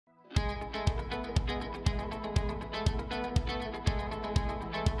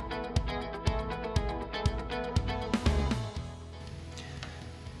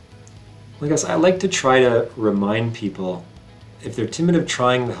I guess I like to try to remind people, if they're timid of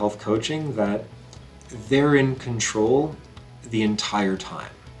trying the health coaching, that they're in control the entire time.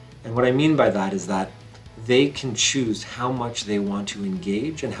 And what I mean by that is that they can choose how much they want to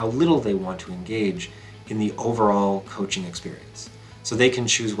engage and how little they want to engage in the overall coaching experience. So they can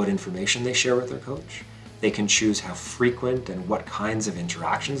choose what information they share with their coach. They can choose how frequent and what kinds of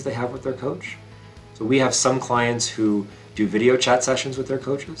interactions they have with their coach. So we have some clients who do video chat sessions with their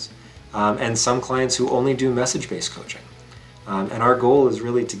coaches, and some clients who only do message-based coaching. And our goal is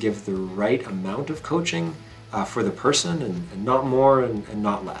really to give the right amount of coaching for the person, and not more and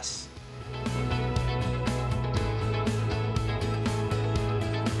not less.